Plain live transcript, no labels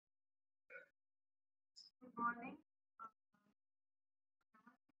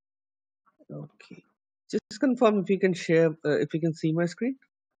Okay. Just confirm if you can share, if you can see my screen.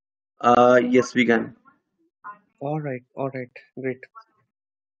 Yes, we can. All right, great.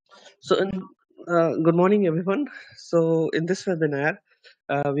 So, good morning, everyone. So, in this webinar,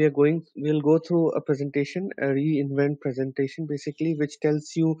 we'll go through a presentation, a reinvent presentation, basically, which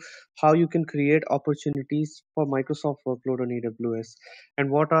tells you how you can create opportunities for Microsoft Workload on AWS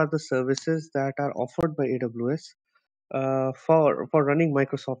and what are the services that are offered by AWS for running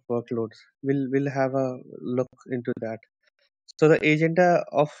Microsoft workloads. We'll have a look into that. So the agenda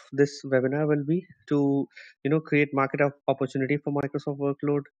of this webinar will be to create market opportunity for Microsoft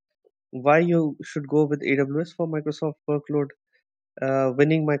workload, why you should go with AWS for Microsoft workload,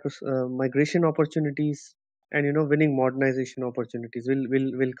 winning migration opportunities, and winning modernization opportunities.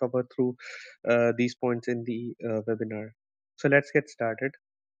 We'll cover through these points in the webinar. So let's get started.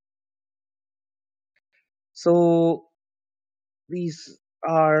 So these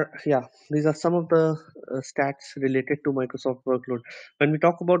these are some of the stats related to Microsoft workload. When we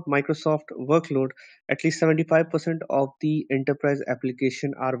talk about Microsoft workload, at least 75% of the enterprise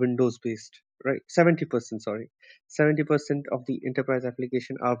application are Windows based, right? 70%, sorry, 70% of the enterprise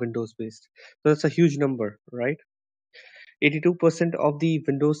application are Windows based. So that's a huge number, right? 82% of the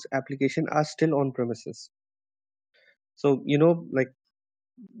Windows application are still on premises. So like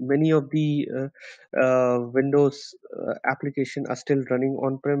many of the Windows application are still running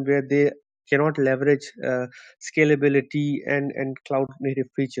on-prem, where they cannot leverage scalability and cloud native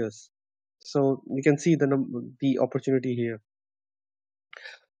features. So you can see the opportunity here.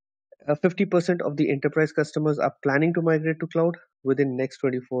 50% of the enterprise customers are planning to migrate to cloud within next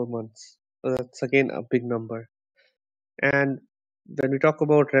 24 months. So that's again a big number. And when we talk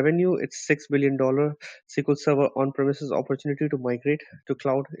about revenue, it's $6 billion SQL Server on-premises opportunity to migrate to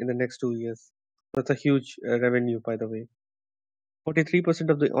cloud in the next 2 years. That's a huge revenue, by the way.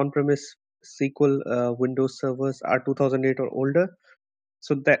 43% of the on-premise SQL Windows servers are 2008 or older.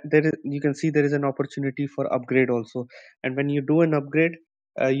 So that you can see there is an opportunity for upgrade also. And when you do an upgrade,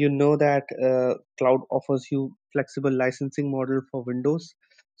 you know that cloud offers you flexible licensing model for Windows,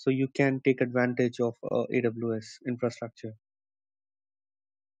 so you can take advantage of AWS infrastructure.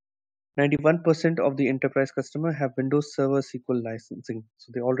 91% of the enterprise customer have Windows Server SQL licensing.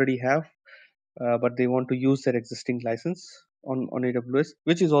 So they already have, but they want to use their existing license on AWS,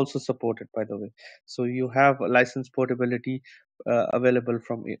 which is also supported, by the way. So you have a license portability available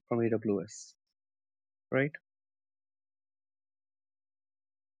from AWS, right?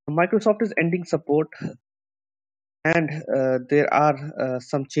 Microsoft is ending support, and there are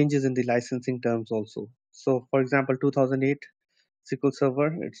some changes in the licensing terms also. So, for example, 2008 SQL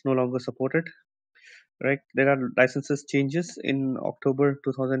Server, it's no longer supported, right? There are licenses changes in October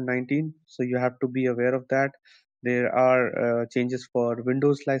 2019, so you have to be aware of that. There are changes for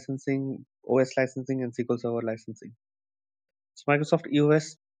Windows licensing, OS licensing, and SQL Server licensing. So Microsoft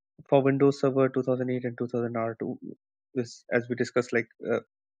EOS for Windows Server 2008 and 2000 R2 is, as we discussed, like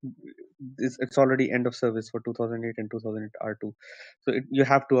it's already end of service for 2008 and 2008 R2. So you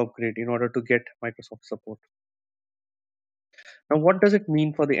have to upgrade in order to get Microsoft support. Now, what does it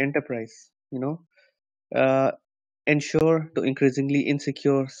mean for the enterprise? Uh, ensure to increasingly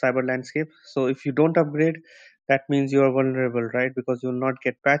insecure cyber landscape. So if you don't upgrade, that means you are vulnerable, right? Because you will not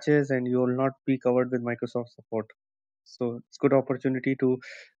get patches and you will not be covered with Microsoft support. So it's good opportunity to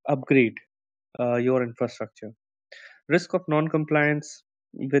upgrade your infrastructure. Risk of non-compliance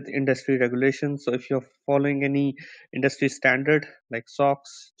with industry regulations. So if you're following any industry standard like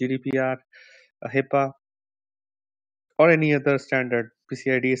SOX, GDPR, HIPAA, or any other standard,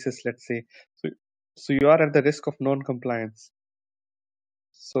 PCI DSS, let's say, so you are at the risk of non-compliance.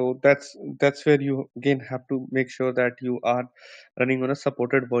 So that's where you again have to make sure that you are running on a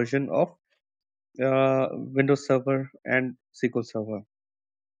supported version of Windows Server and SQL Server.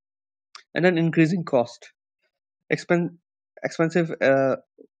 And an increasing cost, Expen- expensive,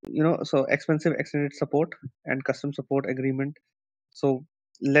 so expensive extended support and custom support agreement. So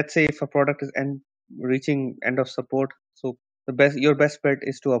let's say if a product is reaching end of support, so your best bet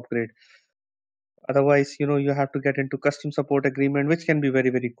is to upgrade. Otherwise, you have to get into custom support agreement, which can be very,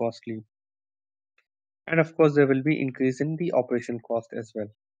 very costly. And of course, there will be increase in the operation cost as well.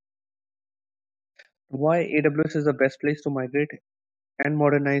 Why AWS is the best place to migrate and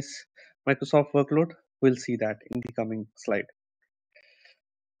modernize Microsoft workload? We'll see that in the coming slide.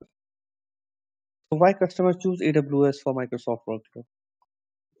 So why customers choose AWS for Microsoft workload?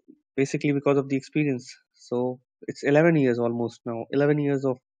 Basically because of the experience. So it's 11 years almost now, 11 years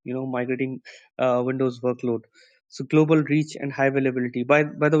of migrating Windows workload. So global reach and high availability. By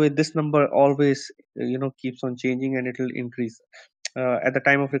the way, this number always keeps on changing, and it will increase. At the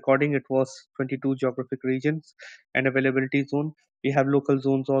time of recording, it was 22 geographic regions and availability zone. We have local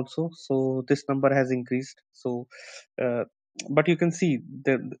zones also, so this number has increased. So, uh, but you can see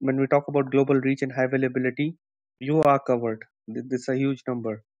that when we talk about global reach and high availability, you are covered. This is a huge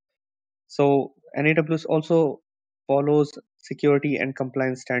number. So, and AWS also follows security and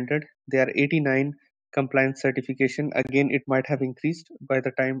compliance standard. There are 89 compliance certification. Again, it might have increased by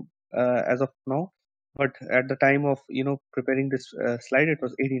the time as of now, but at the time of preparing this slide, it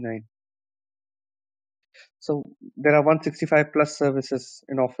was 89. So there are 165 plus services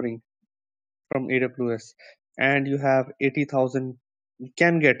in offering from AWS, and you have 80,000. You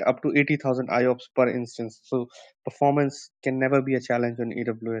can get up to 80,000 IOPS per instance. So performance can never be a challenge on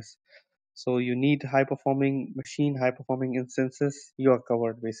AWS. So you need high performing machine, high performing instances. You are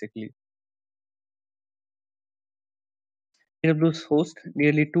covered basically. AWS hosts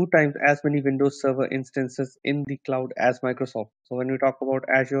nearly two times as many Windows Server instances in the cloud as Microsoft. So when we talk about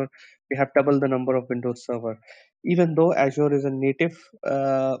Azure, we have double the number of Windows Server. Even though Azure is a native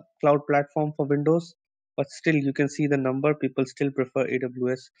cloud platform for Windows, but still you can see the number. People still prefer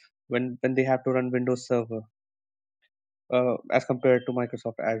AWS when they have to run Windows Server as compared to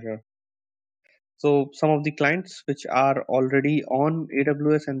Microsoft Azure. So some of the clients which are already on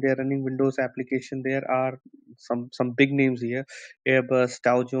AWS and they're running Windows application, there are some big names here: Airbus,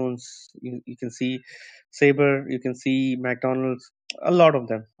 Dow Jones. You can see Sabre, you can see McDonald's. A lot of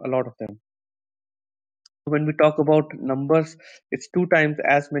them. When we talk about numbers, it's two times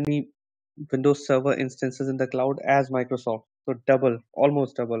as many Windows Server instances in the cloud as Microsoft. So double,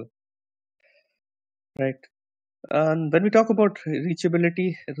 almost double, right? And when we talk about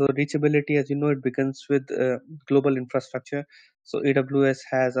reachability, so reachability, as you know, it begins with global infrastructure. So AWS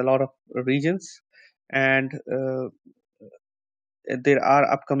has a lot of regions, and there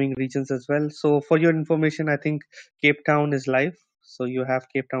are upcoming regions as well. So for your information, I think Cape Town is live. So you have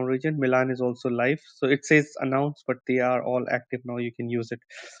Cape Town region. Milan is also live. So it says announced, but they are all active now. You can use it.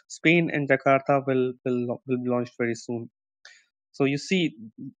 Spain and Jakarta will be launched very soon. So you see,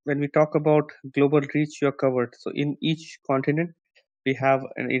 when we talk about global reach, you're covered. So in each continent, we have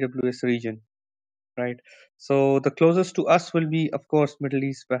an AWS region, right? So the closest to us will be, of course, Middle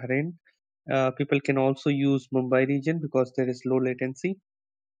East, Bahrain. People can also use Mumbai region because there is low latency.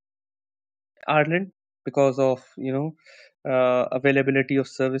 Ireland because of availability of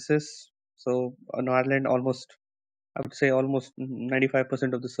services. So in Ireland, I would say almost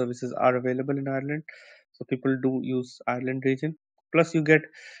 95% of the services are available in Ireland. So people do use Ireland region. Plus you get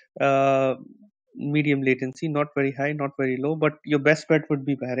uh, medium latency, not very high, not very low, but your best bet would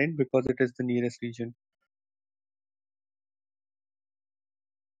be Bahrain because it is the nearest region.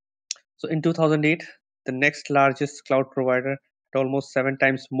 So in 2008, the next largest cloud provider had almost seven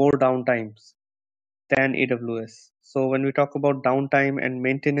times more downtimes than AWS. So when we talk about downtime and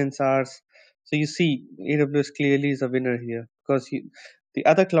maintenance hours, so you see AWS clearly is a winner here because the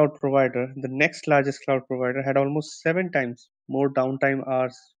other cloud provider, the next largest cloud provider, had almost seven times more downtime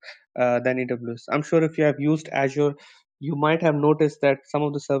hours than AWS. I'm sure if you have used Azure, you might have noticed that some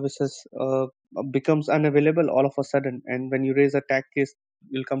of the services becomes unavailable all of a sudden, and when you raise a tag case,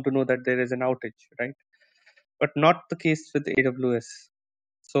 you'll come to know that there is an outage, right? But not the case with AWS.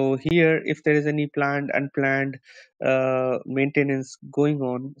 So here, if there is any planned, unplanned maintenance going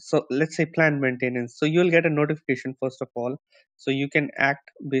on, so let's say planned maintenance, so you'll get a notification first of all, so you can act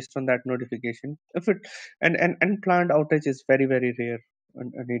based on that notification. If it and unplanned outage is very very rare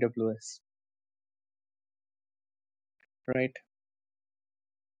on AWS, right?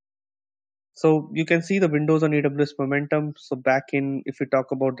 So you can see the windows on AWS momentum. So back in, if we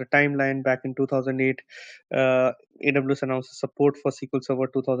talk about the timeline, back in 2008, AWS announced support for SQL Server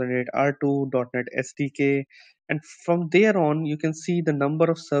 2008 R2, .NET SDK, and from there on, you can see the number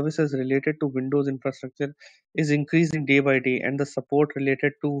of services related to Windows infrastructure is increasing day by day, and the support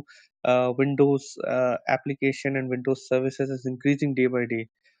related to Windows application and Windows services is increasing day by day.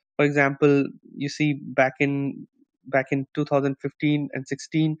 For example, you see back in 2015 and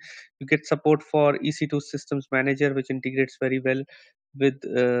 16, you get support for EC2 Systems Manager, which integrates very well with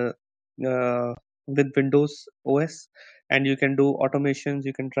uh, with Windows OS, and you can do automations.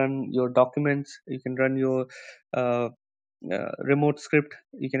 You can run your documents. You can run your uh, remote script.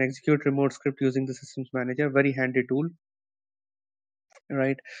 You can execute remote script using the Systems Manager. Very handy tool,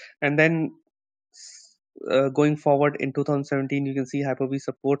 right? And then going forward in 2017, you can see Hyper-V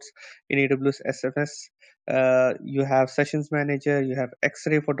supports in AWS SFS. You have Sessions Manager, you have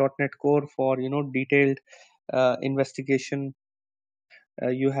X-Ray for .NET Core for detailed investigation.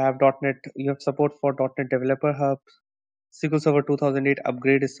 You have .NET. You have support for .NET Developer Hub. SQL Server 2008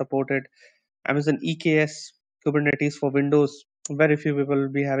 upgrade is supported. Amazon EKS Kubernetes for Windows. Very few people will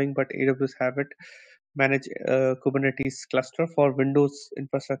be having, but AWS have it. Manage Kubernetes cluster for Windows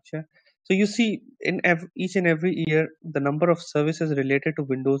infrastructure. So you see, in each and every year, the number of services related to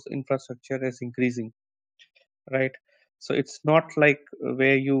Windows infrastructure is increasing, right? So it's not like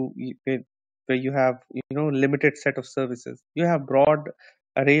where you have limited set of services. You have broad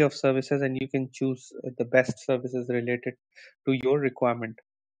array of services, and you can choose the best services related to your requirement.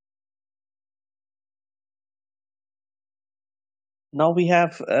 Now we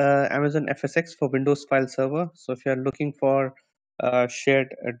have Amazon FSX for Windows File Server. So if you are looking for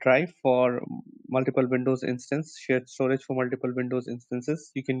shared drive for multiple Windows instance, shared storage for multiple Windows instances,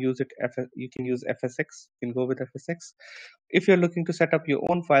 you can use it. You can use FSX. You can go with FSX. If you're looking to set up your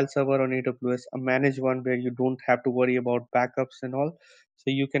own file server on AWS, a managed one where you don't have to worry about backups and all, so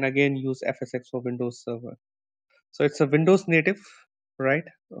you can again use FSX for Windows Server. So it's a Windows native, right,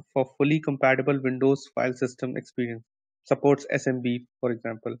 for fully compatible Windows file system experience. Supports SMB, for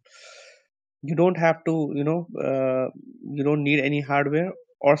example. You don't have to, you don't need any hardware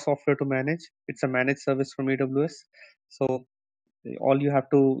or software to manage. It's a managed service from AWS. So all you have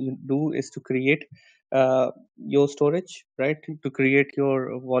to do is to create your storage, right, to create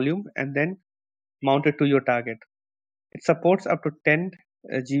your volume and then mount it to your target. It supports up to 10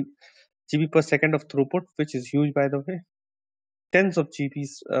 GB per second of throughput, which is huge, by the way. Tens of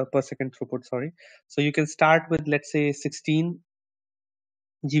GBs per second throughput, sorry. So you can start with, let's say, 16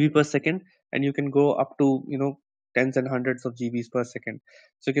 GB per second, and you can go up to, tens and hundreds of GBs per second.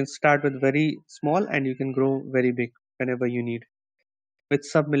 So you can start with very small and you can grow very big whenever you need with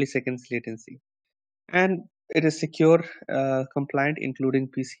sub milliseconds latency. And it is secure, compliant, including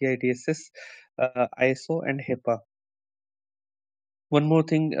PCI DSS, ISO, and HIPAA. One more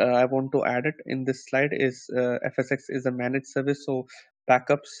thing I want to add it in this slide is FSX is a managed service, so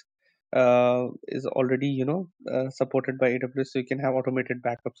backups is already supported by AWS, so you can have automated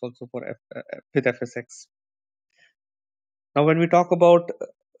backups also for with FSX. Now, when we talk about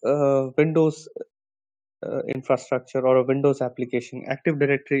Windows infrastructure or a Windows application, Active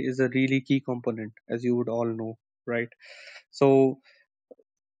Directory is a really key component, as you would all know, right? So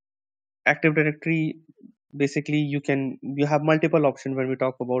Active Directory, basically you have multiple options when we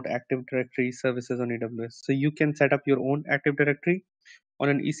talk about Active Directory services on AWS. So you can set up your own Active Directory on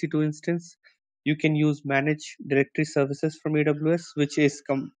an EC2 instance. You can use manage directory services from AWS, which is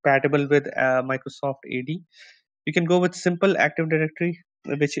compatible with Microsoft AD. You can go with simple Active Directory,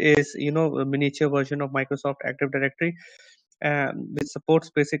 which is a miniature version of Microsoft Active Directory, which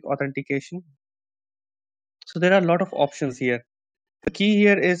supports basic authentication. So there are a lot of options here. The key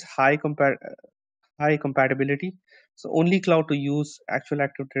here is high compatibility. So only cloud to use actual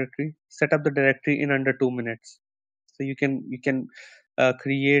Active Directory. Set up the directory in under 2 minutes. So you can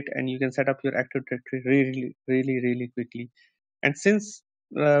create and you can set up your Active Directory really quickly. And since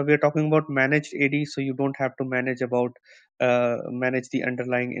we are talking about managed AD, so you don't have to manage the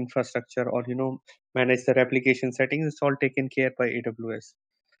underlying infrastructure or manage the replication settings. It's all taken care by AWS.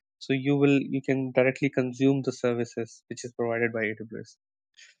 So you can directly consume the services which is provided by AWS.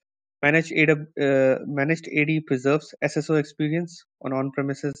 Managed AD preserves SSO experience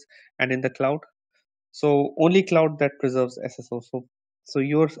on-premises and in the cloud. So only cloud that preserves SSO. So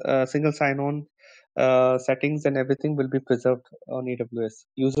your single sign-on settings and everything will be preserved on AWS.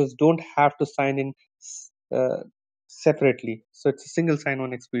 Users don't have to sign in uh, separately. So it's a single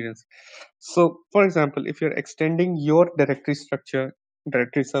sign-on experience. So for example, if you're extending your directory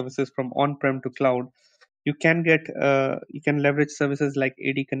services from on-prem to cloud, you can leverage services like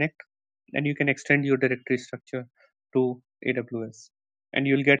AD Connect, and you can extend your directory structure to AWS, and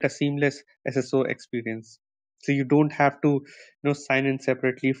you'll get a seamless SSO experience. So you don't have to sign in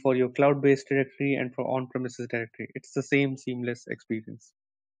separately for your cloud-based directory and for on-premises directory. It's the same seamless experience.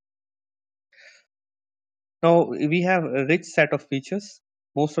 Now we have a rich set of features.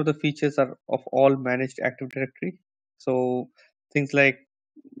 Most of the features are of all managed Active Directory. So things like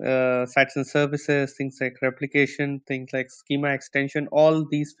sites and services, things like replication, things like schema extension, all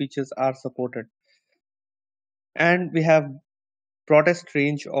these features are supported. And we have broadest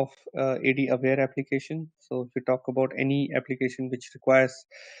range of AD aware application. So if we talk about any application which requires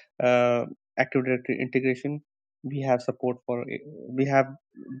uh, Active Directory integration, we have support for we have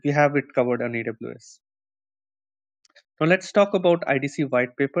it covered on AWS. Now let's talk about IDC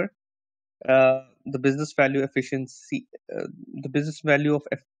white paper. The business value efficiency, the business value of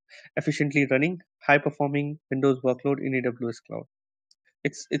efficiently running high performing Windows workload in AWS cloud.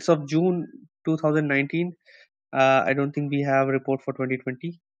 It's of June 2019. I don't think we have a report for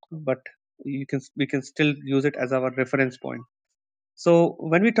 2020, but we can still use it as our reference point. So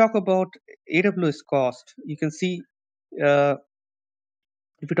when we talk about AWS cost, you can see uh,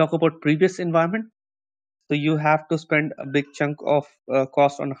 if you talk about previous environment, so you have to spend a big chunk of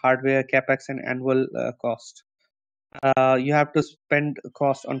cost on hardware, capex, and annual cost. You have to spend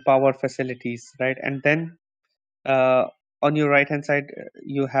cost on power facilities, right? And then uh, on your right hand side,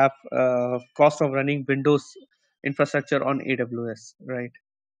 you have cost of running Windows infrastructure on AWS, right?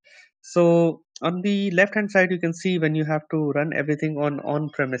 So on the left hand side, you can see when you have to run everything on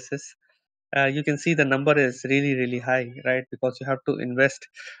premises, you can see the number is really high, right? Because you have to invest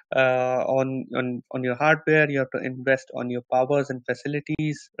on your hardware, you have to invest on your powers and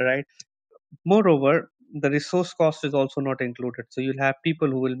facilities, right? Moreover, the resource cost is also not included, so you'll have people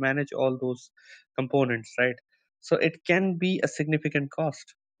who will manage all those components, right? So it can be a significant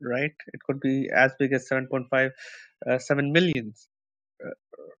cost, right? It could be as big as 7.5 7 millions, uh,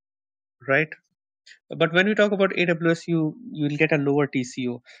 right? But when we talk about AWS, you'll get a lower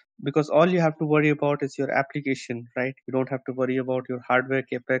TCO because all you have to worry about is your application, right? You don't have to worry about your hardware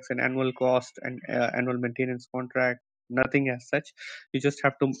capex and annual cost and annual maintenance contract. Nothing as such. You just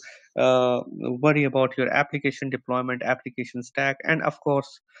have to worry about your application deployment, application stack, and of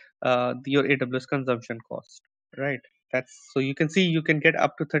course, your AWS consumption cost, right? That's so you can see you can get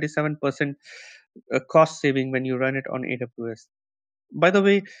up to 37% cost saving when you run it on AWS. By the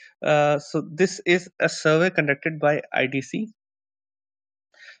way, so this is a survey conducted by IDC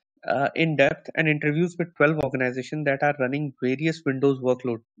in depth and interviews with 12 organizations that are running various Windows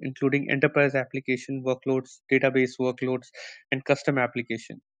workloads, including enterprise application workloads, database workloads, and custom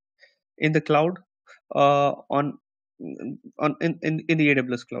application in the cloud in the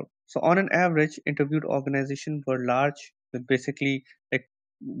AWS cloud. So on an average, interviewed organizations were large with basically like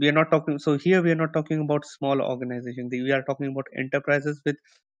we are not talking. So here we are not talking about small organizations. We are talking about enterprises with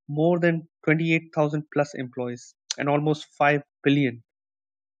more than 28,000 plus employees and almost 5 billion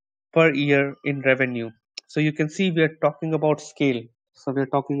per year in revenue. So you can see we are talking about scale. So we're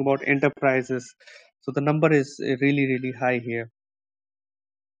talking about enterprises. So the number is really high here.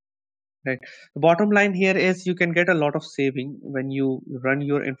 Right. The bottom line here is you can get a lot of saving when you run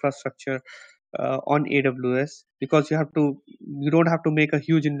your infrastructure on AWS because you don't have to make a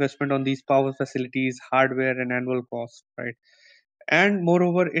huge investment on these power facilities, hardware, and annual cost, right? And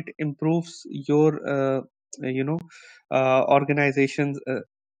moreover, it improves your you know organization's uh,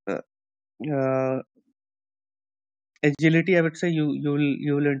 uh, agility. I would say you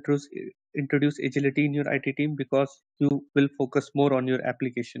will introduce agility in your IT team because you will focus more on your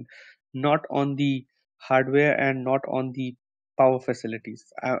application, not on the hardware and not on the power facilities.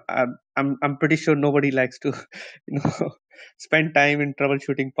 I'm pretty sure nobody likes to you know spend time in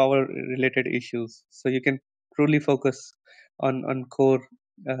troubleshooting power related issues, so you can truly focus on core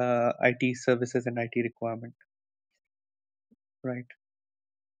IT services and IT requirement, right?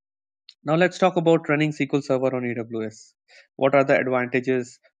 Now let's talk about running SQL Server on AWS. What are the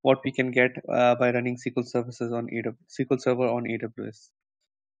advantages? What we can get by running SQL services on SQL Server on AWS?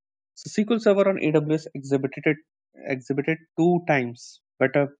 So SQL Server on AWS exhibited 2 times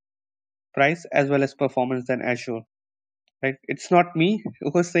better price as well as performance than Azure. Right? It's not me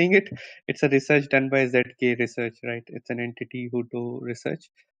who's saying it. It's a research done by ZK Research. Right? It's an entity who do research.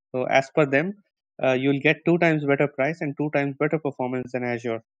 So as per them, you'll get 2 times better price and 2 times better performance than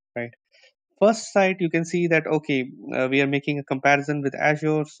Azure. Right? First sight you can see that okay, we are making a comparison with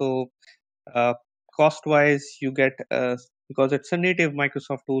Azure, so uh, cost wise you get because it's a native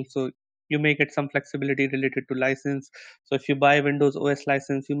Microsoft tool, so you may get some flexibility related to license. So if you buy Windows OS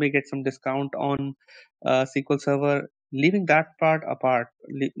license, you may get some discount on SQL Server. Leaving that part apart,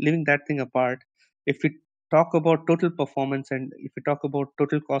 leaving that thing apart, if we talk about total performance and if we talk about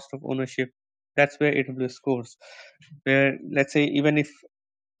total cost of ownership, that's where AWS scores. Where let's say even if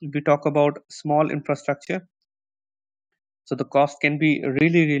we talk about small infrastructure, so the cost can be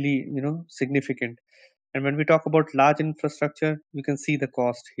really significant. And when we talk about large infrastructure, you can see the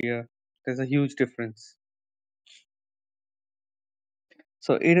cost here. There's a huge difference.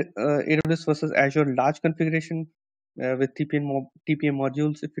 So AWS versus Azure large configuration with TPM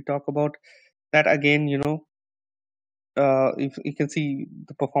modules, if we talk about that again, if you can see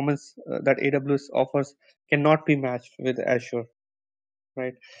the performance that AWS offers cannot be matched with Azure,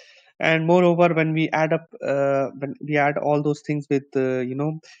 right? And moreover, when we add all those things with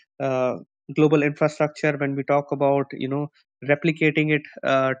uh, global infrastructure, when we talk about replicating it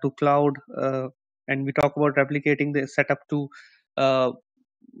to cloud, and we talk about replicating the setup to uh,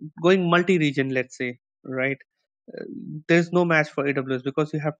 going multi-region, let's say, right? uh, there's no match for AWS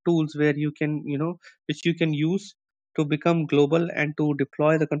because you have tools where you can, which you can use to become global and to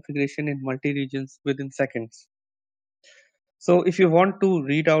deploy the configuration in multi regions within seconds. So if you want to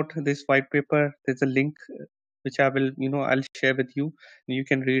read out this white paper, there's a link which I will, I'll share with you. You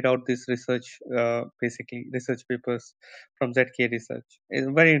can read out this research, basically research papers from ZK Research. It's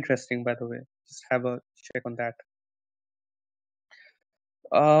very interesting, by the way. Just have a check on that.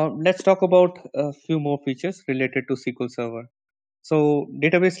 Let's talk about a few more features related to SQL Server. So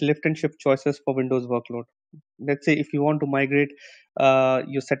database lift and shift choices for Windows workload. Let's say if you want to migrate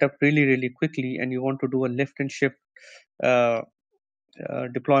your setup really, really quickly and you want to do a lift and shift uh,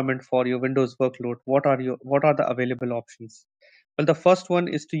 deployment for your Windows workload, what are the available options? Well, the first one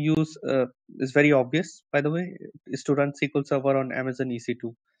is to use is very obvious, by the way, is to run SQL Server on Amazon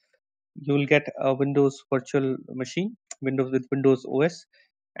EC2. You will get a Windows virtual machine, Windows with Windows OS,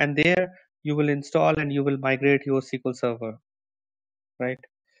 and there you will install and you will migrate your SQL Server, right?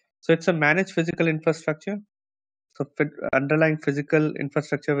 So it's a managed physical infrastructure. So underlying physical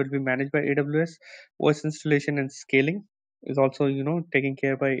infrastructure will be managed by AWS. OS installation and scaling is also, taken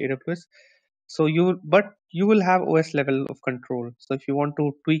care by AWS. So you will have OS level of control. So if you want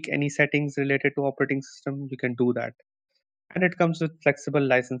to tweak any settings related to operating system, you can do that. And it comes with flexible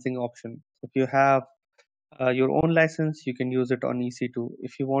licensing option. If you have your own license, you can use it on EC2.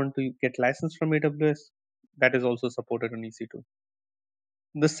 If you want to get license from AWS, that is also supported on EC2.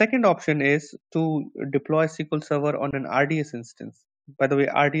 The second option is to deploy SQL Server on an RDS instance. By the way,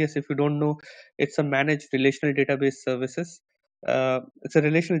 RDS, if you don't know, it's a managed relational database services. It's a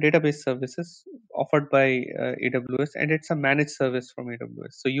relational database services offered by AWS, and it's a managed service from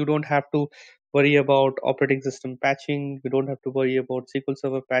AWS. So you don't have to worry about operating system patching. You don't have to worry about SQL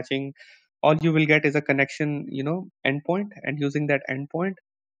Server patching. All you will get is a connection, endpoint, and using that endpoint,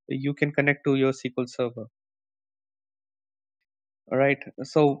 you can connect to your SQL Server. All right.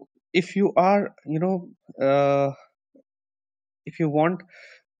 So if you are, if you want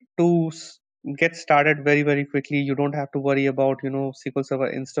to get started very, very quickly, you don't have to worry about, SQL Server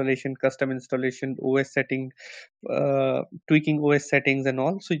installation, custom installation, OS setting, tweaking OS settings and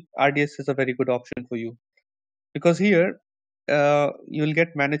all. So RDS is a very good option for you because here you'll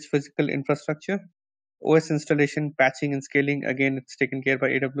get managed physical infrastructure, OS installation, patching and scaling. Again, it's taken care by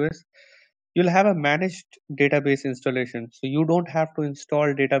AWS. You'll have a managed database installation. So you don't have to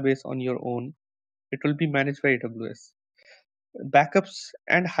install database on your own. It will be managed by AWS. Backups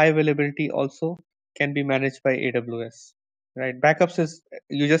and high availability also can be managed by AWS. Right? Backups is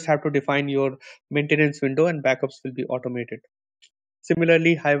you just have to define your maintenance window and backups will be automated.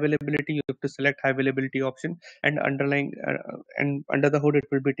 Similarly, high availability, you have to select high availability option and underlying and under the hood, it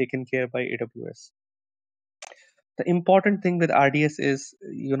will be taken care by AWS. The important thing with RDS is,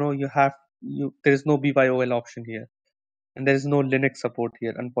 there is no BYOL option here, and there is no Linux support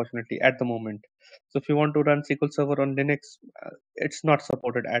here, unfortunately, at the moment. So if you want to run SQL Server on Linux, it's not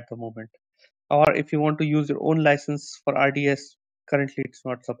supported at the moment. Or if you want to use your own license for RDS, currently it's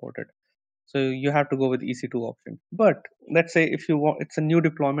not supported. So you have to go with EC2 option. But let's say if you want, it's a new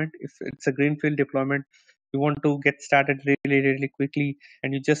deployment, if it's a greenfield deployment, you want to get started really, really quickly,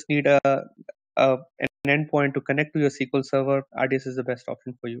 and you just need an endpoint to connect to your SQL Server, RDS is the best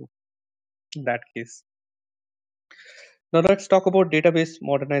option for you in that case. Now let's talk about database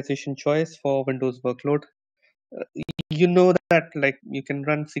modernization choice for Windows workload. Uh, you know that like you can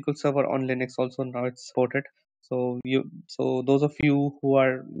run SQL Server on Linux also, now it's supported. So those of you who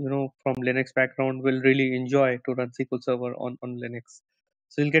are from Linux background will really enjoy to run SQL Server on Linux.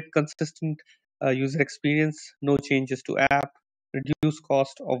 So you'll get consistent user experience, no changes to app, reduce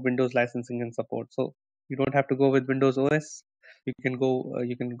cost of Windows licensing and support. So you don't have to go with Windows OS. You can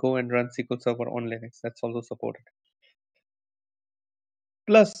go and run SQL Server on Linux. That's also supported.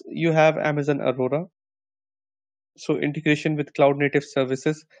 Plus, you have Amazon Aurora. So integration with cloud native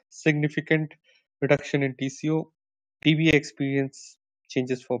services, significant reduction in TCO, DBA experience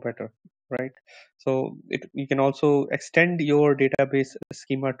changes for better, right? So you can also extend your database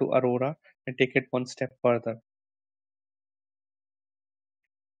schema to Aurora and take it one step further.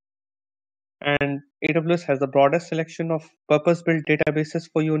 And AWS has the broadest selection of purpose-built databases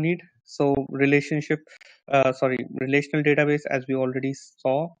for your need. So relational database, as we already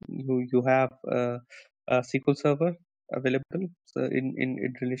saw, you have SQL Server available so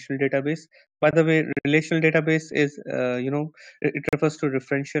in relational database. By the way, relational database is it refers to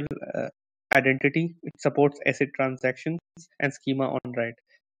referential identity. It supports ACID transactions and schema on write.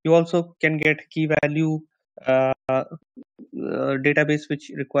 You also can get key value uh, database which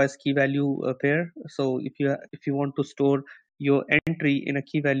requires key value pair. So if you want to store your entry in a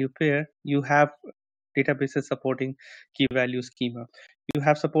key value pair, you have databases supporting key value schema. You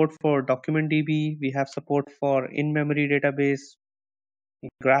have support for document DB. We have support for in-memory database,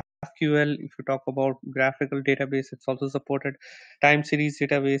 GraphQL. If you talk about graphical database, it's also supported, time series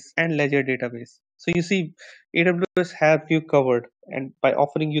database, and ledger database. So you see, AWS have you covered, and by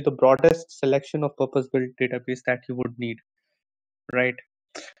offering you the broadest selection of purpose-built database that you would need, right?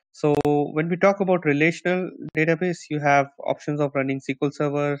 So when we talk about relational database, you have options of running SQL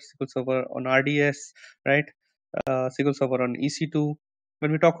Server on RDS, right? SQL Server on EC2.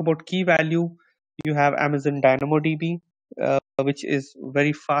 When we talk about key value, you have Amazon DynamoDB, which is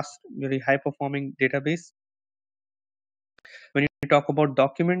very fast, very high performing database. When you talk about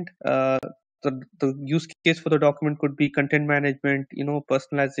document, the use case for the document could be content management,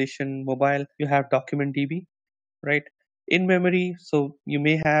 personalization, mobile. You have document DB, right? In memory, so you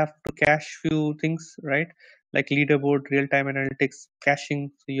may have to cache few things, right? Like leaderboard, real-time analytics,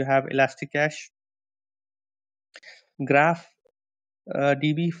 caching. So you have Elastic Cache, Graph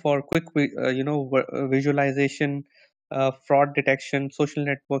DB for quick, visualization, fraud detection, social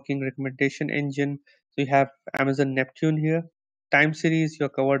networking, recommendation engine. So you have Amazon Neptune here. Time series, you're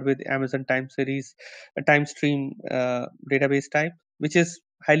covered with Amazon Time Series, a time stream database type, which is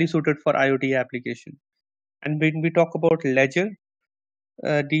highly suited for IoT application. And when we talk about Ledger,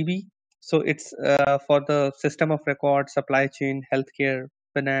 DB. So it's for the system of record, supply chain, healthcare,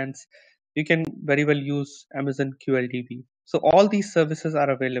 finance. You can very well use Amazon QLDB. So all these services are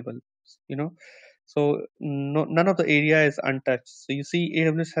available. You know, so no, none of the area is untouched. So you see,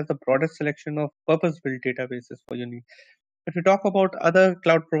 AWS has the broadest selection of purpose-built databases for your need. If you talk about other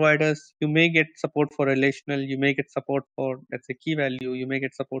cloud providers, you may get support for relational, you may get support for, let's say, key value, you may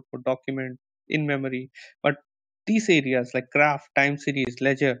get support for document, in memory. But these areas like graph, time series,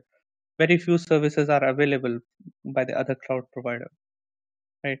 ledger, very few services are available by the other cloud provider,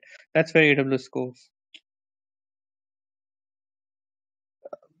 right? That's where AWS goes.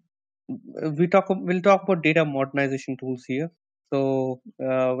 We'll talk about data modernization tools here. So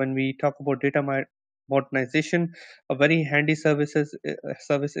when we talk about modernization, a very handy service is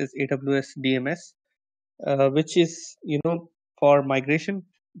AWS DMS, which is for migration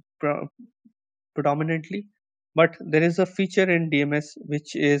pro- predominantly. But there is a feature in DMS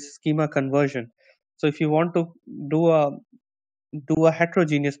which is schema conversion. So if you want to do a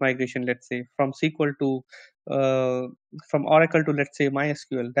heterogeneous migration, let's say from SQL to uh, from Oracle to, let's say,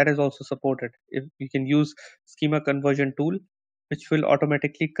 MySQL, that is also supported. If you can use schema conversion tool, which will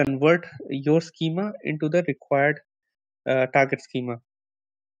automatically convert your schema into the required target schema.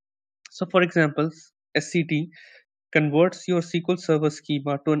 So for example, SCT converts your SQL Server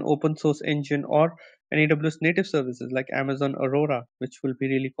schema to an open source engine or an AWS native services like Amazon Aurora, which will be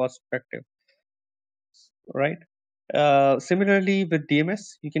really cost effective, right? Similarly, with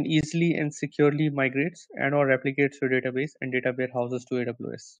DMS, you can easily and securely migrate and/or replicate your database and data warehouses to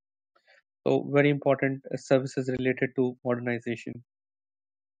AWS. So, very important services related to modernization.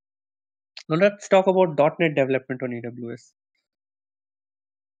 Now, let's talk about .NET development on AWS,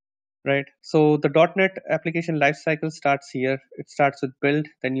 right? So, the .NET application lifecycle starts here. It starts with build,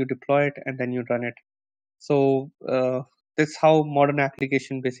 then you deploy it, and then you run it. So, this how modern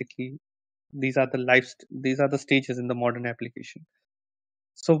application basically. These are the stages in the modern application.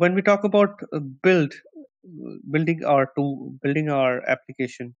 So when we talk about building our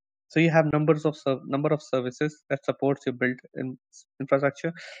application, so you have number of services that supports your built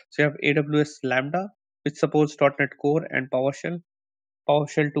infrastructure. So you have AWS Lambda, which supports .NET Core and PowerShell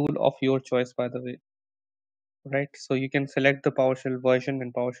tool of your choice, by the way, right? So you can select the PowerShell version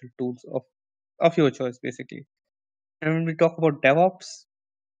and PowerShell tools of your choice, basically. And when we talk about DevOps,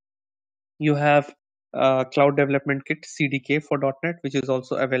 you have Cloud Development Kit (CDK) for .NET, which is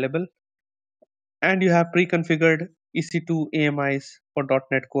also available, and you have pre-configured EC2 AMIs for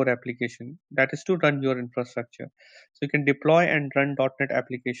 .NET Core application. That is to run your infrastructure. So you can deploy and run .NET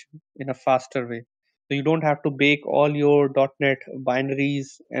application in a faster way. So you don't have to bake all your .NET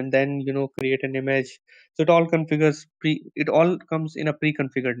binaries and then create an image. So it all comes in a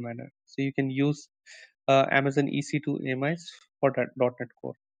pre-configured manner. So you can use Amazon EC2 AMIs for that .NET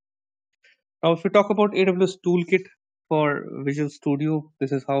Core. Now, if we talk about AWS Toolkit for Visual Studio,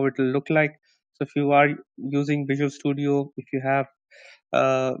 this is how it will look like. So, if you are using Visual Studio, if you have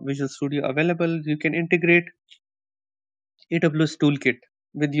Visual Studio available, you can integrate AWS Toolkit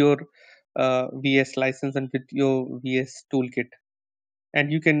with your VS license and with your VS Toolkit,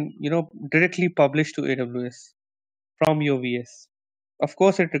 and you can directly publish to AWS from your VS. Of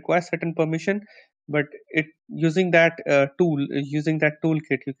course, it requires certain permission, but it using that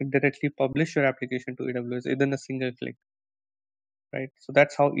toolkit, you can directly publish your application to AWS within a single click, right? So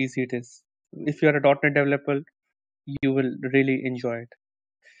that's how easy it is. If you are a .NET developer, you will really enjoy it.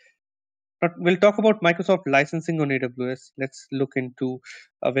 But we'll talk about Microsoft licensing on AWS. Let's look into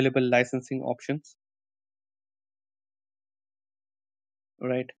available licensing options.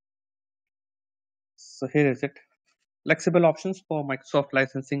 Right. So here is it. Flexible options for Microsoft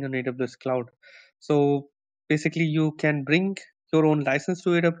licensing on AWS cloud. So basically, you can bring your own license to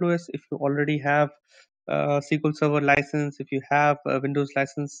AWS if you already have a SQL Server license. If you have a Windows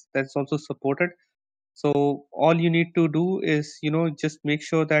license, that's also supported. So all you need to do is, just make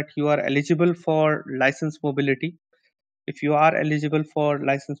sure that you are eligible for license mobility. If you are eligible for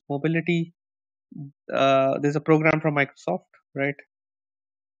license mobility, there's a program from Microsoft, right?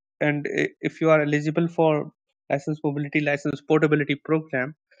 And if you are eligible for license mobility, license portability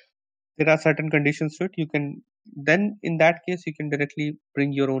program, there are certain conditions to it. You can then, in that case, you can directly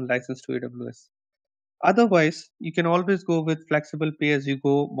bring your own license to AWS. Otherwise, you can always go with flexible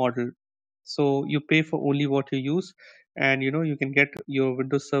pay-as-you-go model. So you pay for only what you use, and you can get your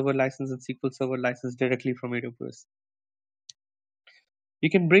Windows Server license and SQL Server license directly from AWS. You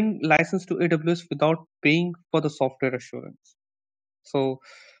can bring license to AWS without paying for the software assurance. So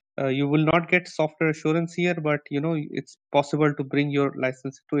you will not get software assurance here, but it's possible to bring your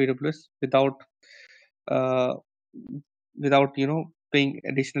license to AWS uh, without paying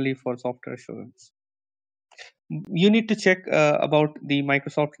additionally for software assurance. You need to check about the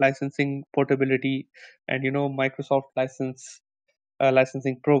Microsoft licensing portability and Microsoft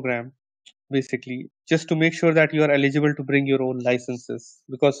licensing program, basically, just to make sure that you are eligible to bring your own licenses,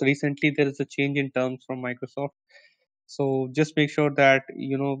 because recently there is a change in terms from Microsoft. So just make sure that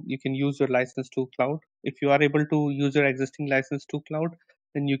you can use your license to cloud. If you are able to use your existing license to cloud,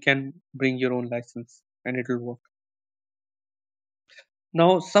 then you can bring your own license and it will work.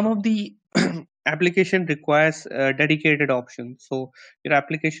 Now, some of the application requires dedicated options. So your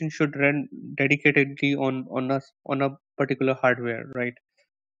application should run dedicatedly on a particular hardware, right?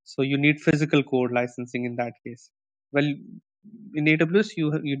 So you need physical code licensing in that case. Well, in AWS,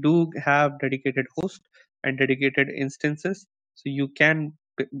 you do have dedicated host and dedicated instances, so you can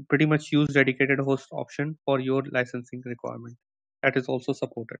pretty much use dedicated host option for your licensing requirement. That is also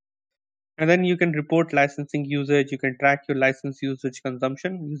supported. And then you can report licensing usage. You can track your license usage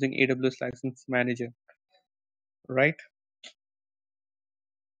consumption using AWS License Manager, right?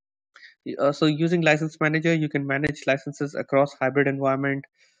 So using License Manager, you can manage licenses across hybrid environment.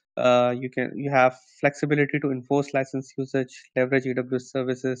 You have flexibility to enforce license usage, leverage AWS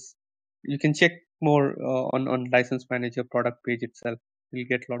services. You can check more on License Manager product page itself. You'll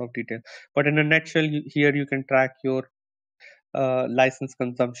get a lot of detail. But in a nutshell, here you can track your license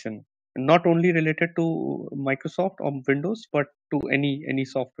consumption, not only related to Microsoft or Windows, but to any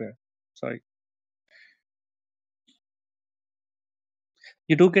software. Sorry.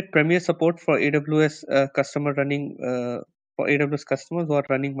 You do get Premier support for AWS customer running for AWS customers who are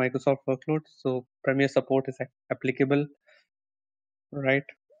running Microsoft workloads. So Premier support is applicable, right?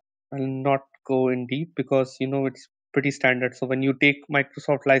 I'll not go in deep because it's pretty standard. So when you take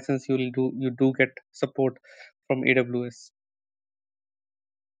Microsoft license, you do get support from AWS.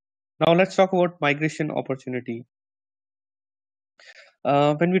 Now let's talk about migration opportunity.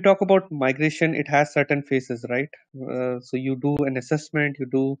 When we talk about migration, it has certain phases, right? So you do an assessment, you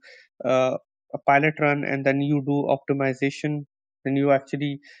do a pilot run, and then you do optimization. Then you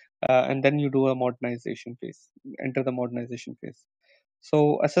actually, and then you do a modernization phase. Enter the modernization phase.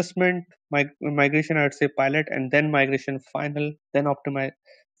 So assessment, migration, I would say pilot, and then migration final, then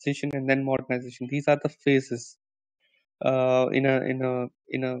optimization, and then modernization. These are the phases in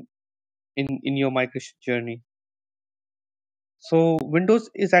your migration journey. So Windows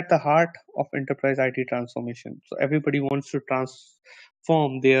is at the heart of enterprise IT transformation. So everybody wants to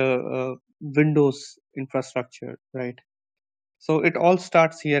transform their Windows infrastructure, right? So it all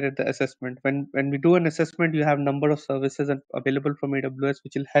starts here at the assessment. When we do an assessment, you have number of services available from AWS,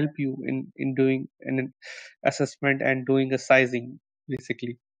 which will help you in doing an assessment and doing a sizing,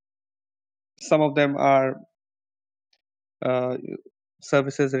 basically. Some of them are uh,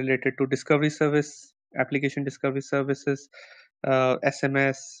 services related to discovery service, application discovery services,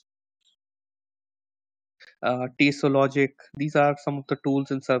 SMS, TSO logic. These are some of the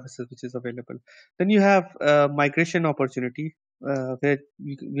tools and services which is available. Then you have migration opportunity where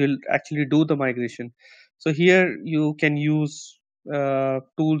you will actually do the migration. So here you can use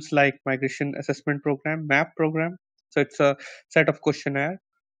tools like migration assessment program, MAP program. So it's a set of questionnaire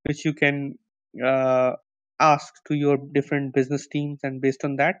which you can uh, ask to your different business teams, and based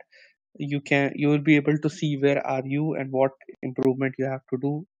on that you will be able to see where are you and what improvement you have to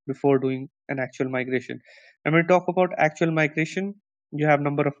do before doing an actual migration. And we'll talk about actual migration. You have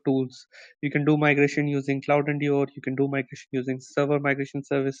number of tools. You can do migration using Cloud Endure. You can do migration using server migration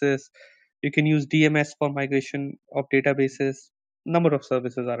services. You can use DMS for migration of databases. Number of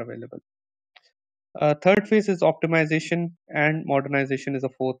services are available. Third phase is optimization, and modernization is a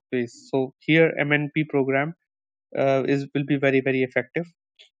fourth phase. So here MNP program is will be very effective,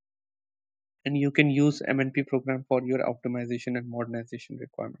 and you can use MNP program for your optimization and modernization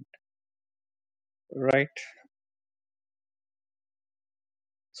requirement. Right.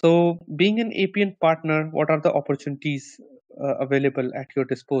 So being an APN partner, what are the opportunities available at your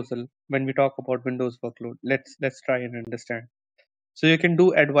disposal when we talk about Windows workload? Let's try and understand. So you can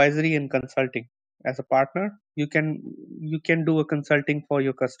do advisory and consulting. As a partner, you can do a consulting for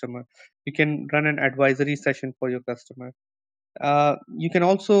your customer. You can run an advisory session for your customer. You can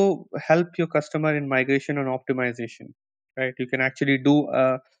also help your customer in migration and optimization, right? You can actually do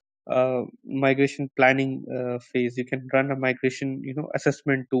a migration planning phase. You can run a migration,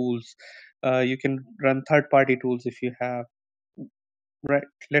 assessment tools. You can run third party tools if you have, right?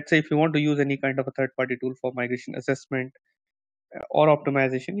 Let's say if you want to use any kind of a third party tool for migration assessment or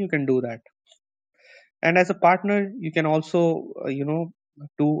optimization, you can do that. And as a partner, you can also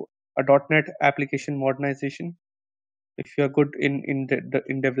do a .NET application modernization. If you're good in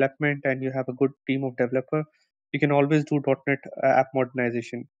development and you have a good team of developer, you can always do .NET app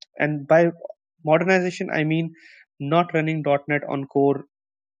modernization. And by modernization, I mean not running .NET on core,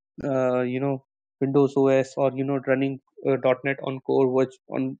 Windows OS, or running .NET on core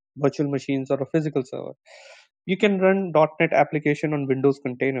on virtual machines or a physical server. You can run .NET application on Windows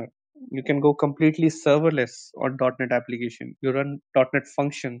container. You can go completely serverless on .NET application. You run .NET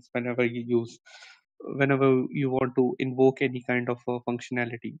functions whenever you want to invoke any kind of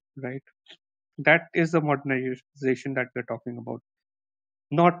functionality, right? That is the modernization that we're talking about.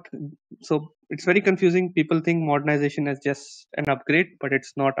 Not so it's very confusing. People think modernization is just an upgrade, but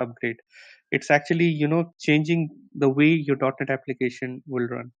it's not upgrade. It's actually changing the way your .NET application will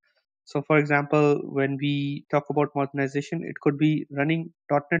run. So for example, when we talk about modernization, it could be running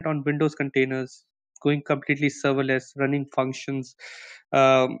 .NET on Windows containers, going completely serverless, running functions,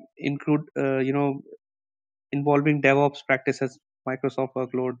 include involving DevOps practices, Microsoft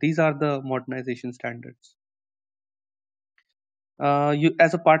Workload. These are the modernization standards. You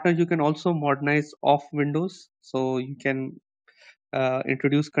as a partner, you can also modernize off Windows, so you can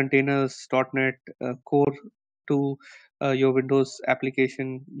introduce containers, .NET Core to your Windows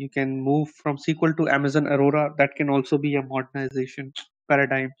application. You can move from SQL to Amazon Aurora. That can also be a modernization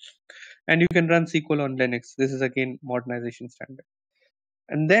paradigm. And you can run SQL on Linux. This is again modernization standard.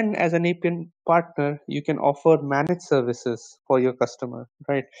 And then as an APN partner, you can offer managed services for your customer,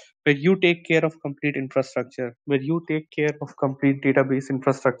 right? Where you take care of complete infrastructure, where you take care of complete database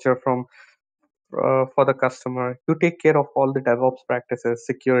infrastructure for the customer. You take care of all the DevOps practices,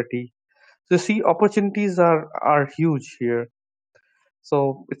 security. So see, opportunities are huge here.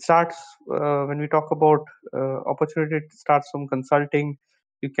 So it starts when we talk about opportunity. It starts from consulting.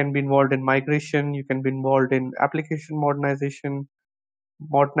 You can be involved in migration. You can be involved in application modernization,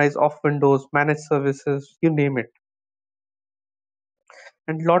 modernize off Windows, manage services, you name it.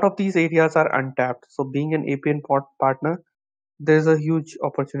 And a lot of these areas are untapped. So being an APN partner, there's a huge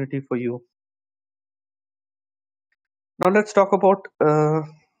opportunity for you. Now let's talk about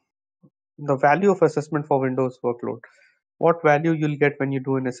the value of assessment for Windows workload. What value you'll get when you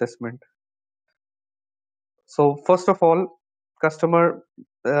do an assessment. So first of all, customer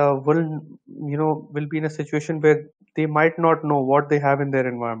will be in a situation where they might not know what they have in their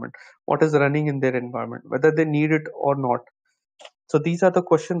environment, what is running in their environment, whether they need it or not. So these are the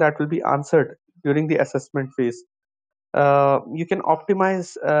questions that will be answered during the assessment phase. You can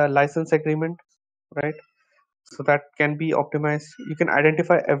optimize license agreement, right? So that can be optimized. You can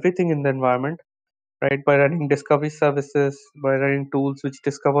identify everything in the environment, right? By running discovery services, by running tools which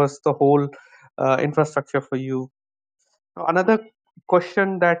discovers the whole infrastructure for you. Now, another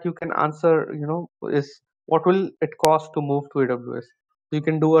question that you can answer, is what will it cost to move to AWS? You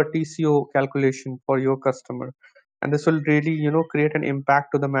can do a TCO calculation for your customer, and this will really, create an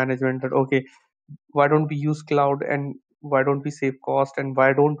impact to the management that okay, why don't we use cloud, and why don't we save cost, and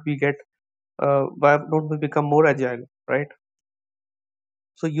why don't we become more agile, right?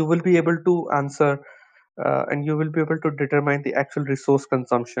 So you will be able to answer, and you will be able to determine the actual resource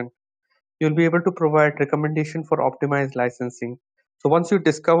consumption. You'll be able to provide recommendation for optimized licensing. So once you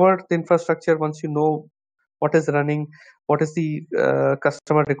discover the infrastructure, once you know what is running, what is the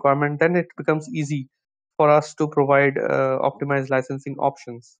customer requirement, then it becomes easy for us to provide optimized licensing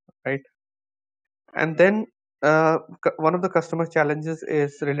options, right? And then one of the customer challenges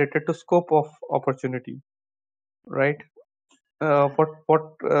is related to scope of opportunity, right?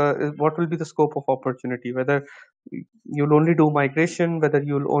 what will be the scope of opportunity, whether you'll only do migration, whether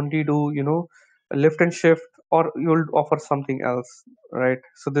you'll only do a lift and shift, or you'll offer something else, right?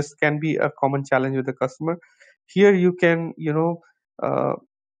 So this can be a common challenge with the customer. Here you can uh,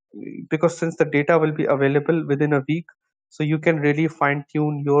 because since the data will be available within a week, so you can really fine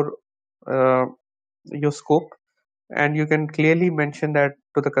tune uh, your scope, and you can clearly mention that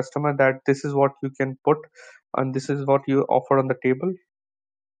to the customer that this is what you can put and this is what you offer on the table,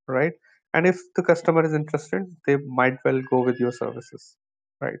 right? And if the customer is interested, they might well go with your services,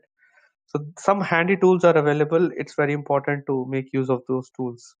 right? So some handy tools are available. It's very important to make use of those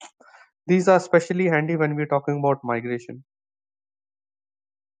tools. These are especially handy when we're talking about migration.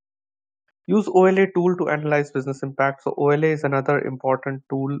 Use OLA tool to analyze business impact. So OLA is another important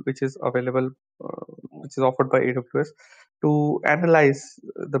tool which is available, which is offered by AWS to analyze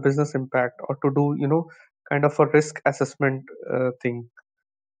the business impact, or to do kind of a risk assessment thing.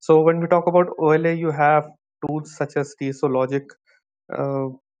 So when we talk about OLA, you have tools such as TSO Logic, uh,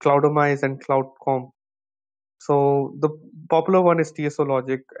 Cloudomize, and Cloudcom. So the popular one is TSO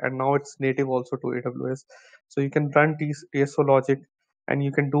Logic, and now it's native also to AWS. So you can run TSO Logic, and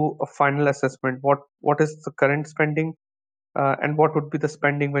you can do a final assessment. What is the current spending, and what would be the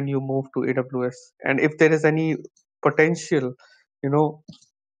spending when you move to AWS, and if there is any potential, you know,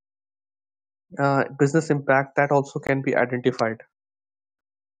 business impact, that also can be identified.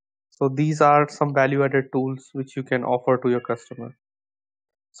 So these are some value-added tools which you can offer to your customer.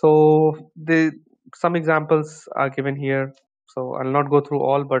 So the some examples are given here. So I'll not go through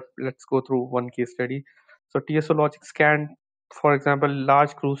all, but let's go through one case study. So TSO Logic Scan, for example,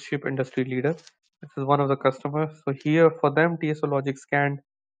 large cruise ship industry leader. This is one of the customers. So here for them, TSO Logic scanned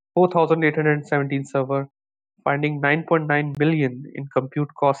 4,817 server, finding 9.9 million in compute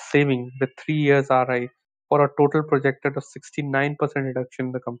cost saving with 3 years RI for a total projected of 69% reduction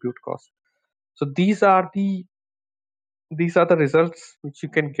in the compute cost. So these are the results which you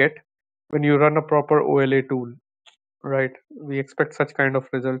can get when you run a proper OLA tool, right? We expect such kind of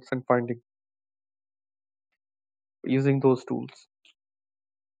results and finding using those tools.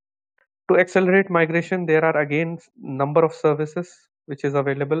 To accelerate migration, there are again number of services which is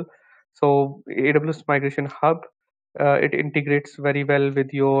available. So AWS Migration Hub, it integrates very well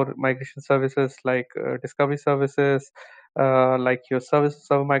with your migration services like discovery services, like your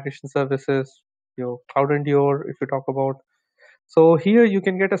server migration services, your Cloud Endure, if you talk about. So here you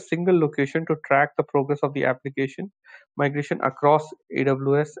can get a single location to track the progress of the application migration across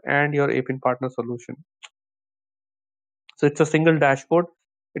AWS and your APN partner solution. So it's a single dashboard,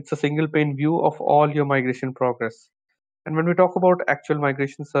 it's a single pane view of all your migration progress. And when we talk about actual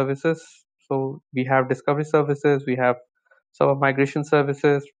migration services, so we have discovery services, we have server migration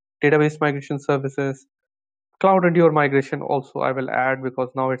services, database migration services, Cloud Endure migration also I will add because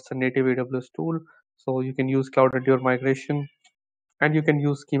now it's a native AWS tool. So you can use Cloud Endure migration, and you can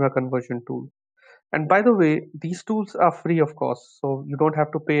use schema conversion tool. And by the way, these tools are free of cost, so you don't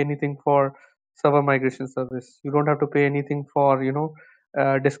have to pay anything for server migration service. You don't have to pay anything for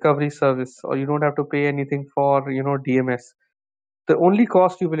discovery service, or you don't have to pay anything for DMS. The only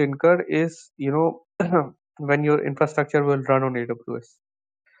cost you will incur is when your infrastructure will run on AWS.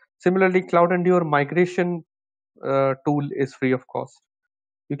 Similarly, Cloud Endure migration tool is free of cost.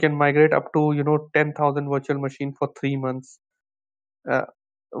 You can migrate up to 10,000 virtual machine for 3 months, uh,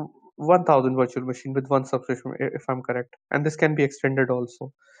 1,000 virtual machine with one subscription, if I'm correct, and this can be extended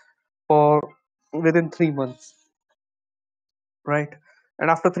also for within 3 months, right? And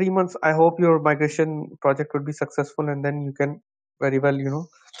after 3 months, I hope your migration project would be successful, and then you can very well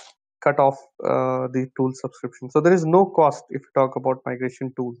cut off the tool subscription. So there is no cost if you talk about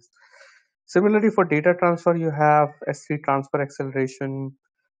migration tools. Similarly, for data transfer, you have S3 transfer acceleration,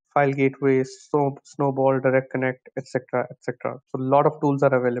 file gateway, Snowball, Direct Connect, etc., etc. So a lot of tools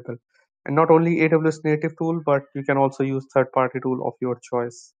are available, and not only AWS native tool, but you can also use third-party tool of your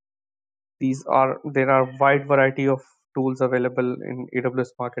choice. There are wide variety of tools available in AWS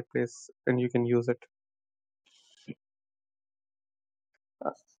Marketplace, and you can use it.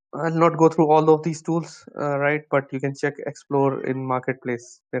 Uh, I'll not go through all of these tools, right? But you can check Explore in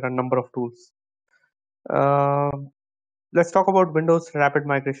Marketplace. There are a number of tools. Uh, let's talk about Windows Rapid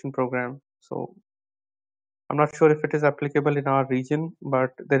Migration Program. So I'm not sure if it is applicable in our region,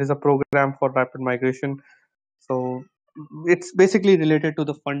 but there is a program for rapid migration. So it's basically related to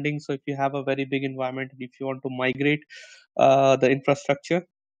the funding. So if you have a very big environment and if you want to migrate the infrastructure,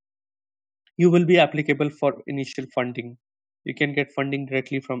 you will be applicable for initial funding. You can get funding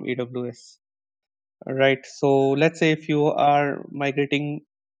directly from AWS. Right. So let's say if you are migrating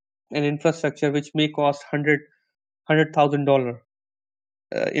an infrastructure which may cost 100 $100,000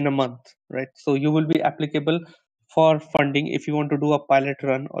 in a month, right? So you will be applicable for funding if you want to do a pilot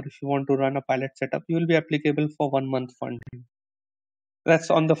run, or if you want to run a pilot setup, you will be applicable for 1 month funding. That's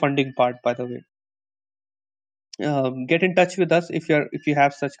on the funding part, by the way. Get in touch with us if you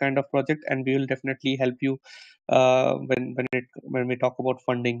have such kind of project, and we will definitely help you when we talk about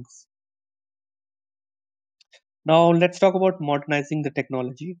fundings. Now let's talk about modernizing the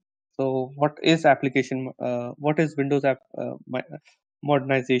technology. So what is Windows app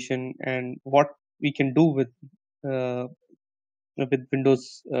modernization, and what we can do uh, with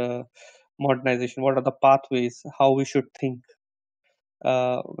Windows modernization? What are the pathways? How we should think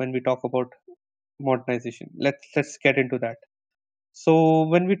when we talk about modernization? Let's get into that. So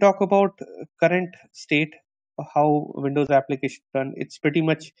when we talk about current state, how Windows application run, it's pretty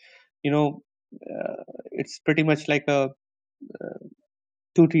much, you know, it's pretty much like a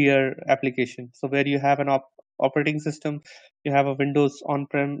two-tier application. So where you have an operating system, you have a Windows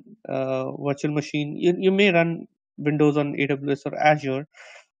on-prem virtual machine. You may run Windows on AWS or Azure,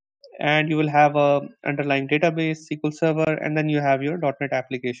 and you will have a underlying database, SQL Server, and then you have your .NET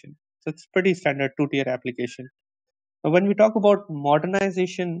application. So it's pretty standard two-tier application. Now, when we talk about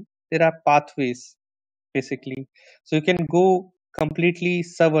modernization, there are pathways basically. So you can go completely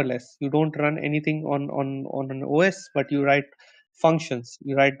serverless. You don't run anything on an OS, but you write functions.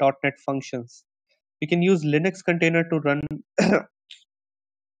 You write .NET functions. You can use Linux container to run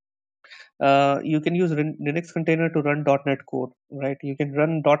Linux container to run .NET Core, right? You can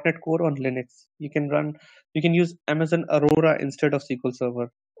run .NET Core on Linux. You can use Amazon Aurora instead of SQL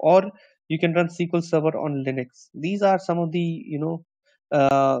Server, or you can run SQL Server on Linux. These are some of the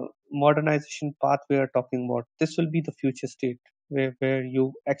modernization path we are talking about. This will be the future state where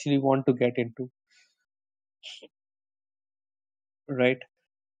you actually want to get into, right?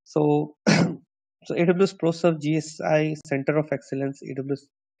 So so AWS ProServe GSI Center of Excellence, AWS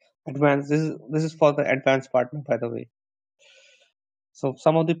Advanced. This is for the advanced partner, by the way. So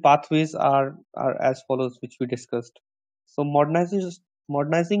some of the pathways are as follows, which we discussed. So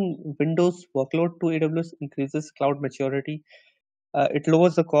modernizing Windows workload to AWS increases cloud maturity. It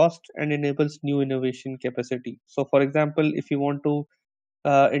lowers the cost and enables new innovation capacity. So, for example, if you want to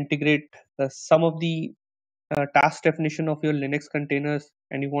integrate some of the task definition of your Linux containers,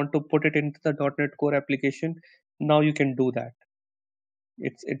 and you want to put it into the .NET Core application, now you can do that.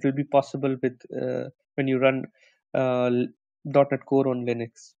 It will be possible with when you run .NET Core on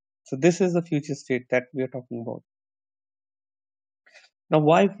Linux. So this is the future state that we are talking about. Now,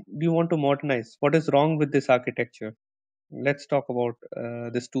 why do you want to modernize? What is wrong with this architecture? Let's talk about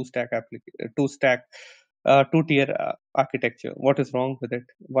this two-tier architecture. What is wrong with it?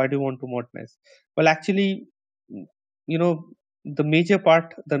 Why do you want to modernize? Well, actually, mm, you know, the major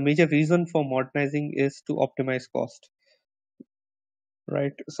reason for modernizing is to optimize cost,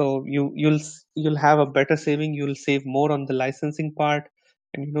 right? So you'll have a better saving. You'll save more on the licensing part,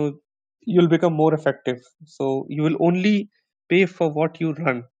 and you'll become more effective. So you will only pay for what you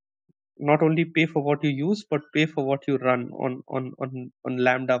run, not only pay for what you use, but pay for what you run on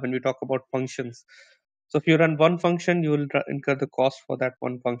Lambda when we talk about functions. So if you run one function, you will incur the cost for that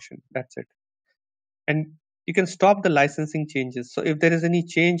one function. That's it. And you can stop the licensing changes. So if there is any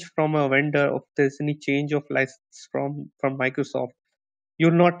change from a vendor, or if there's any change of license from Microsoft,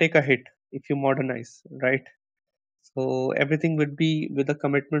 you'll not take a hit if you modernize, right? So everything would be with a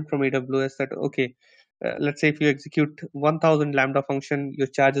commitment from AWS that, okay, let's say if you execute 1000 Lambda function, your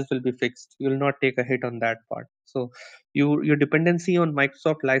charges will be fixed. You will not take a hit on that part. So your dependency on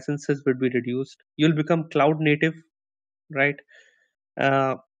Microsoft licenses would be reduced. You'll become cloud native, right?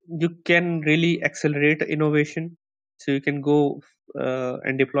 Uh, you can really accelerate innovation. So you can go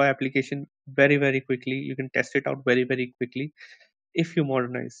and deploy application very, very quickly. You can test it out very, very quickly if you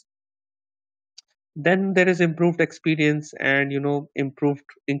modernize. Then there is improved experience, and improved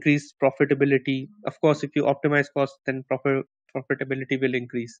increased profitability. Of course, if you optimize cost, then profitability will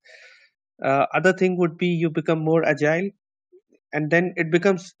increase. Other thing would be you become more agile, and then it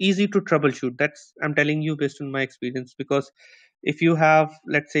becomes easy to troubleshoot. That's, I'm telling you based on my experience, because if you have,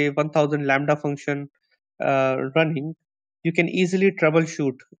 let's say, 1000 Lambda function running, you can easily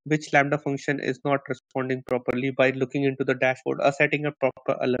troubleshoot which Lambda function is not responding properly by looking into the dashboard or setting up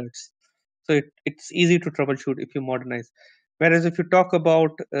proper alerts. So it's easy to troubleshoot if you modernize. Whereas if you talk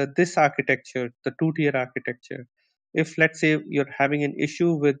about this architecture, the two-tier architecture, if let's say you're having an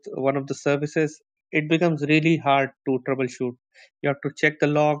issue with one of the services, it becomes really hard to troubleshoot. You have to check the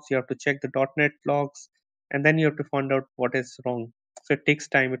logs, you have to check the .NET logs, and then you have to find out what is wrong. So it takes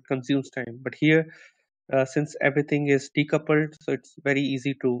time, it consumes time. But here, since everything is decoupled, so it's very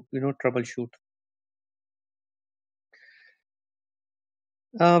easy to troubleshoot.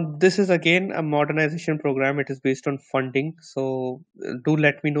 This is again a modernization program. It is based on funding. So do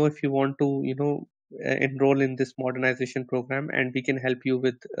let me know if you want to, enroll in this modernization program, and we can help you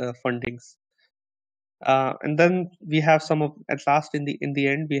with fundings. And then we have some of at last in the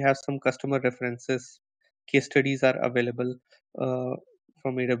end we have some customer references. Case studies are available uh,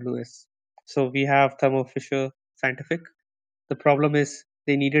 from AWS. So we have Thermo Fisher Scientific. The problem is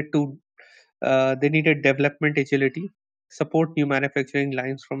they needed development agility, support new manufacturing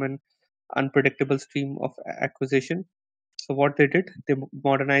lines from an unpredictable stream of acquisition. So what they did, they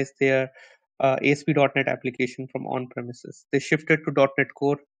modernized their ASP.NET application from on-premises. They shifted to .NET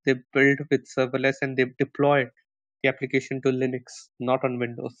Core. They built with serverless and they deployed the application to Linux, not on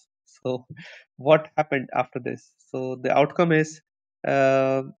Windows. So what happened after this? So the outcome is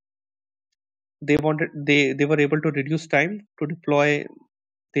uh, they were able to reduce time to deploy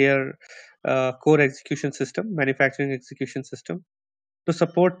their core execution system, manufacturing execution system, to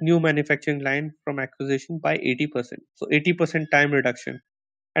support new manufacturing line from acquisition by 80%. So 80% time reduction.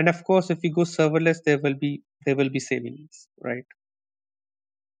 And of course, if we go serverless, there will be savings, right?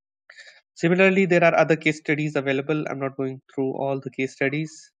 Similarly, there are other case studies available. I'm not going through all the case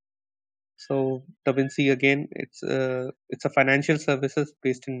studies. So DaVinci again, it's a financial services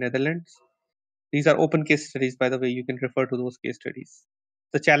based in Netherlands. These are open case studies, by the way. You can refer to those case studies.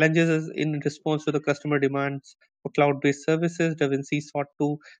 The challenges is in response to the customer demands for cloud-based services, DaVinci sought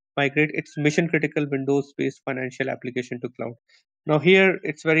to migrate its mission-critical Windows-based financial application to cloud. Now here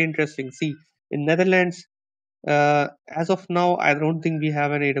it's very interesting. See, in Netherlands, as of now, I don't think we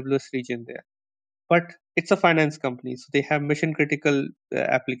have an AWS region there, but it's a finance company, so they have mission-critical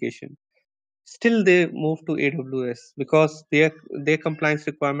application. Still, they moved to AWS because their compliance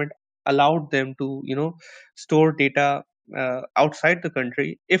requirement allowed them to store data outside the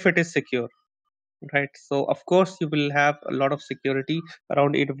country if it is secure, right? So of course you will have a lot of security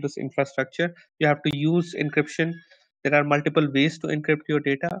around AWS infrastructure. You have to use encryption. There are multiple ways to encrypt your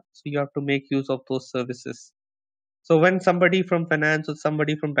data, so you have to make use of those services. So when somebody from finance or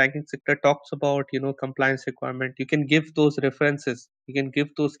somebody from banking sector talks about compliance requirement, you can give those references, you can give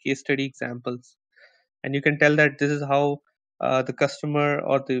those case study examples, and you can tell that this is how the customer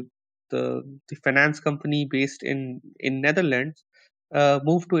or the finance company based in Netherlands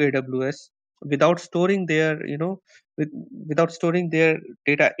moved to AWS without storing their with, without storing their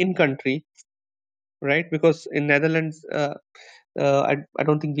data in country, right? Because in Netherlands, I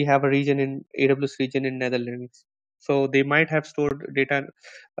don't think we have a region in AWS region in Netherlands. So they might have stored data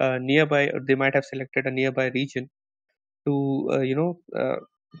nearby, or they might have selected a nearby region to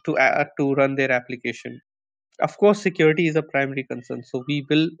to run their application. Of course, security is a primary concern, so we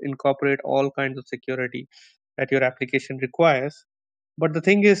will incorporate all kinds of security that your application requires. But the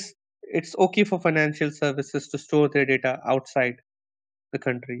thing is, it's okay for financial services to store their data outside the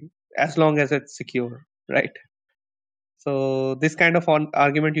country as long as it's secure, right? So this kind of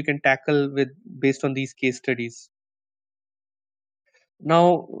argument you can tackle with based on these case studies.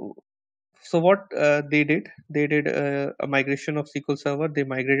 Now, so what they did a migration of SQL Server. They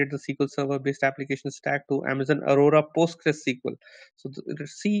migrated the SQL Server based application stack to Amazon Aurora PostgreSQL. So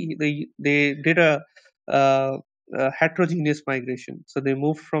see, they did a heterogeneous migration. So they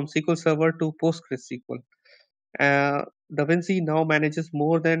moved from SQL Server to PostgreSQL. DaVinci now manages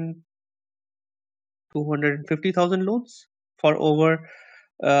more than 250,000 loans for over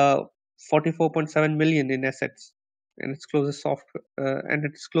uh, 44.7 million in assets, and its closest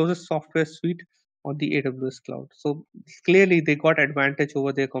software suite on the AWS cloud. So clearly, they got advantage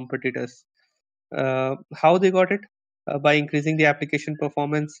over their competitors. How they got it? By increasing the application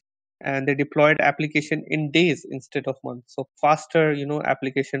performance, and they deployed application in days instead of months. So faster,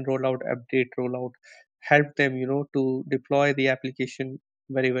 application rollout, update rollout helped them, to deploy the application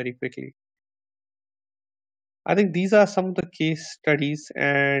very quickly. I think these are some of the case studies,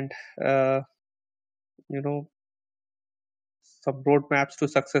 and uh, you know some roadmaps to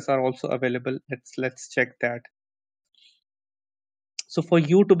success are also available. Let's check that. So for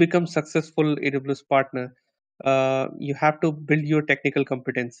you to become successful AWS partner, you have to build your technical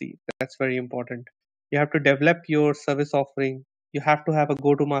competency. That's very important. You have to develop your service offering. You have to have a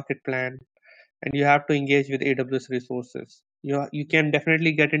go-to-market plan, and you have to engage with AWS resources. You can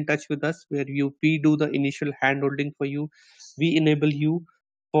definitely get in touch with us where we do the initial handholding for you. We enable you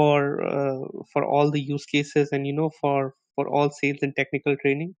for all the use cases, and for all sales and technical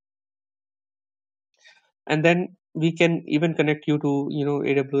training. And then we can even connect you to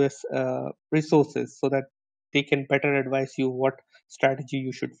AWS resources so that they can better advise you what strategy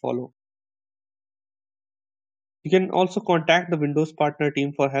you should follow. You can also contact the Windows partner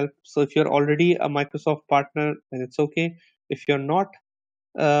team for help. So if you're already a Microsoft partner, then it's okay. If you're not,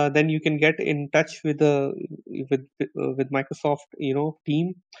 then you can get in touch with the with Microsoft,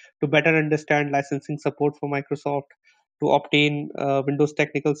 team, to better understand licensing support for Microsoft, to obtain Windows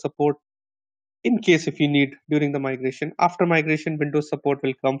technical support in case if you need during the migration. After migration, Windows support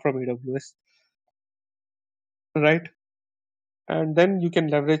will come from AWS, right? And then you can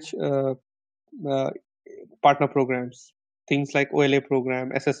leverage uh, partner programs, things like OLA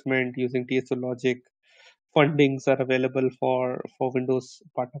program, assessment using TSO logic. Fundings are available for Windows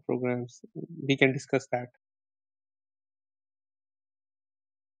partner programs. We can discuss that.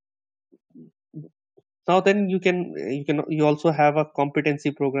 Now then you also have a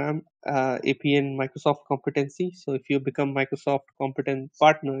competency program, APN Microsoft competency. So if you become Microsoft competent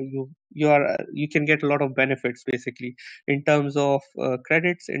partner, you can get a lot of benefits basically in terms of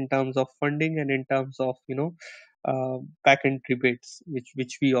credits, in terms of funding, and in terms of backend rebates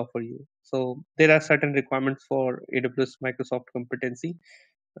which we offer you. So there are certain requirements for AWS Microsoft competency.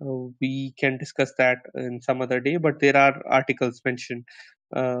 We can discuss that in some other day, but there are articles mentioned.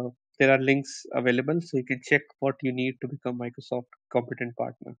 Uh, there are links available, so you can check what you need to become Microsoft competent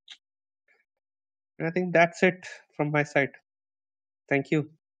partner. And I think that's it from my side. Thank you.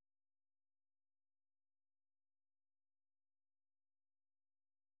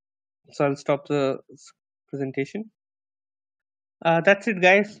 So I'll stop the presentation. That's it,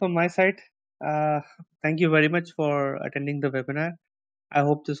 guys, from my side. Uh, Thank you very much for attending the webinar. I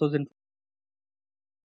hope this was